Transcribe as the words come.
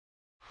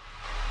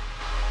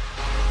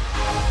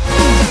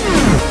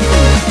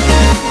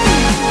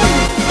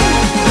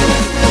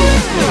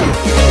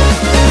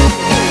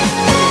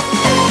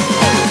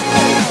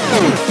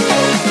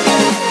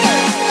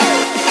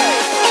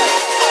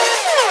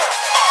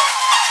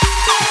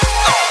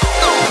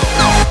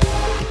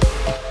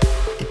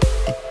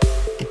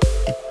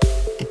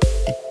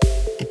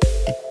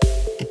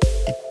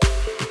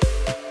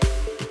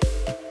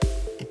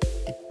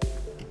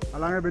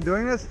you been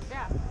doing this?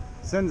 Yeah.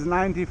 Since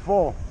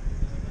 '94.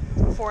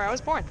 Before I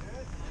was born.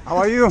 How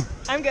are you?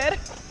 I'm good.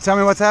 Tell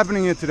me what's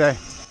happening here today.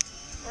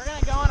 We're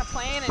gonna go on a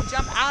plane and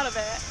jump out of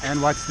it.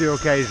 And what's the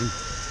occasion?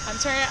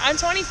 I'm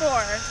 24.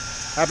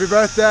 Happy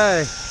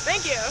birthday.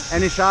 Thank you.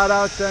 Any shout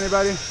outs to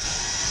anybody?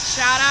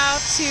 Shout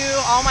out to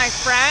all my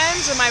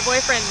friends and my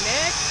boyfriend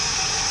Nick.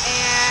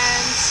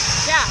 And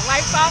yeah,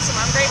 life's awesome.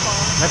 I'm grateful.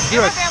 Let's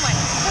do and it. my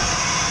family.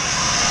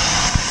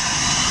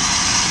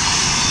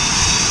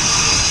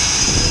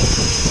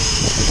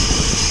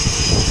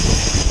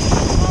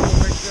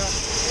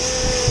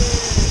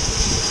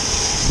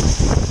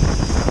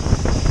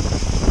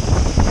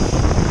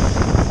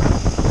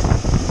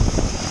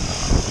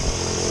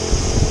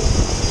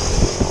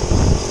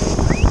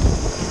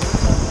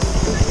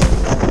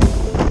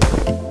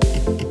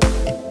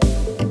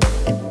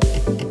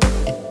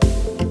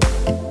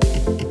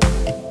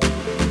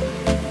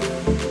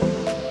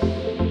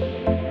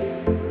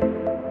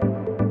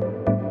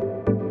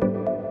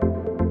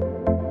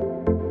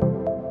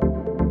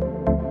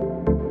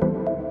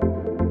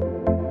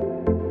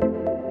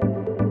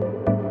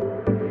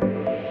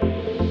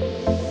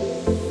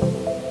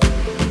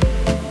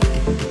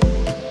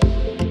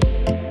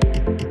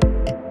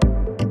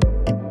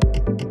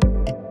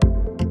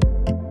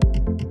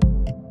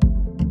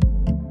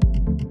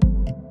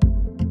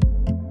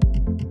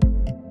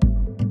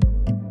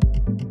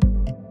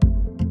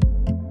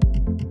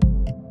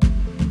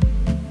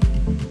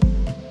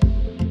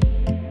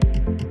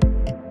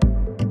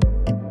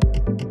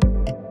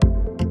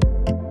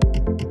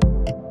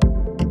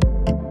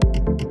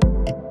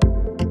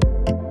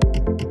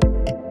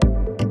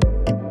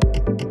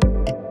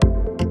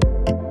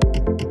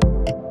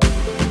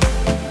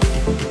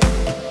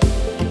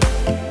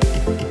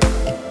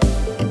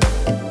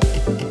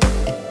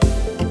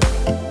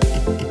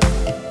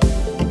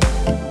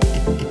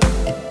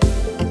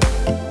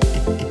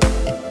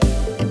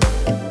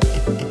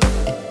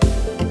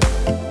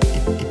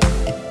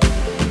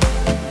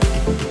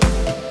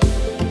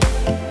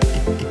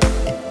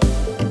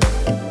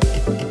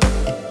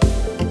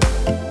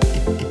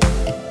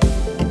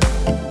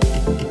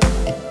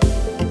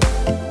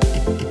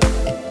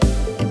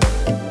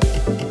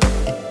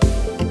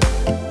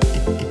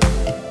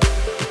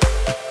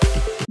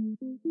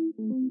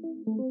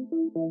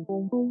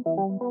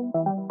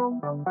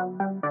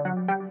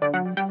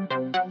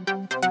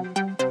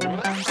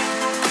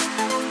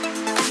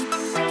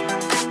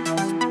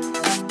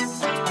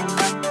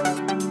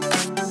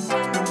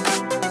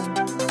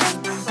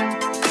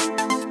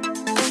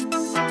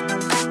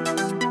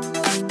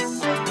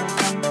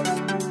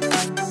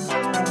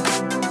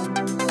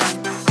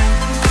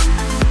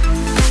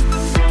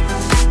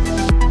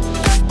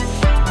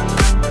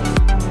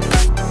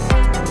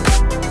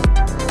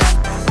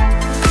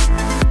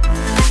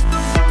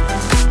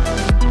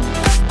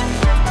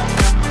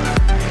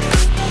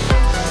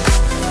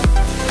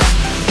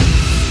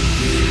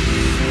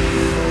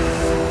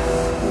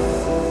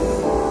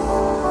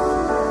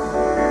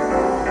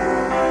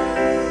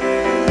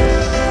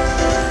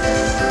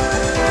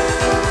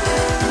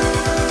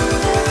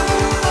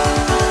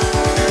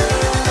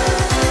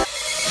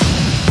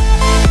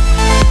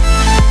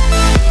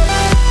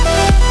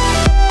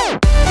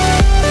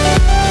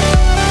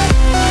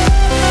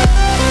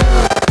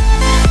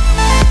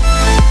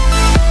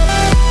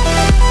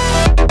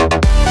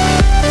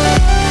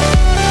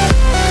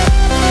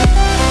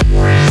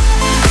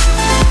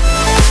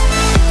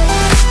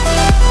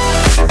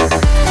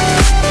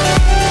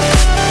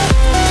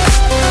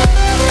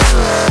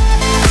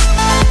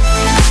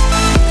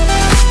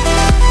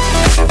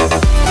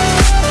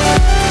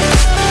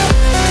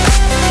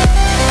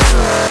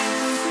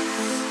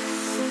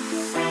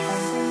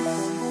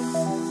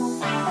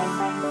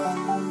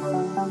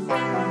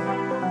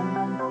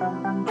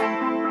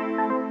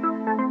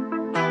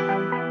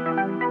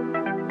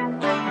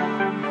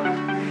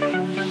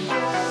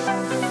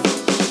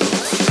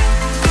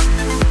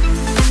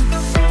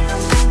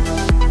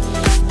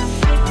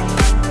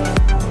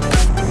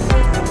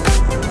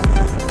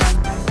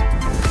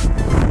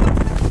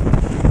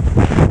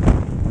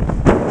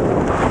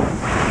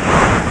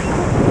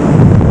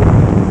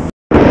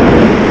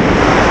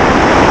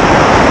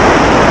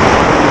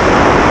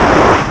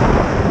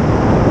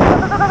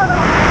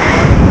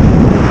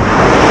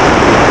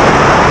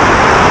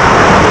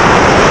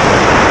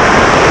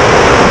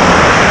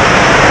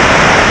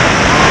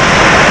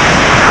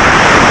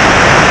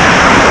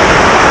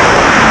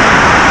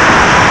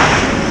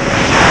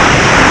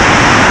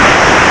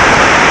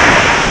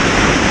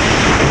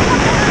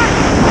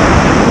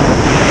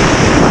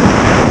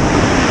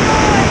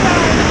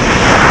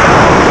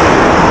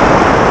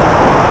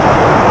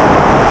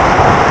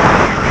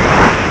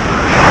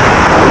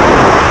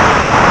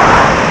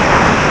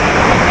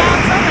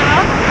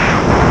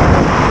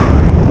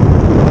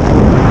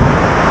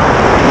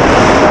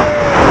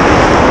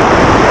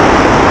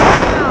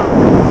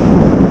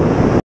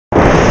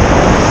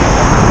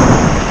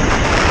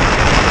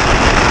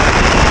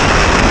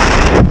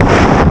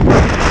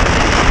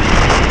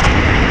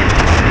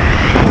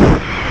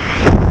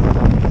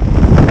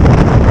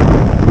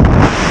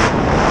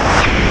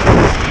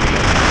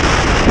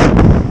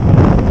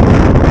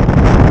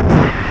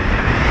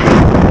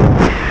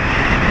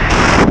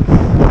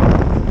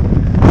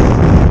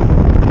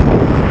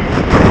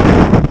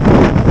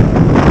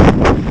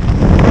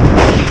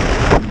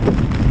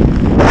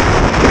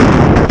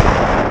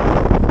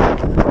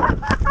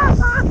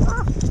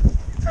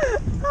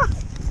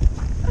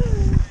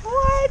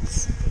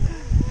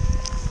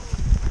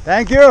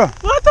 Thank you.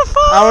 What the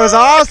fuck? That was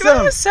awesome.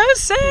 That was so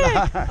sick.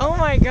 Oh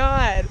my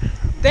god.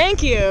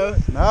 Thank you.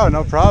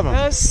 No problem.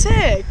 That was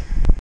sick.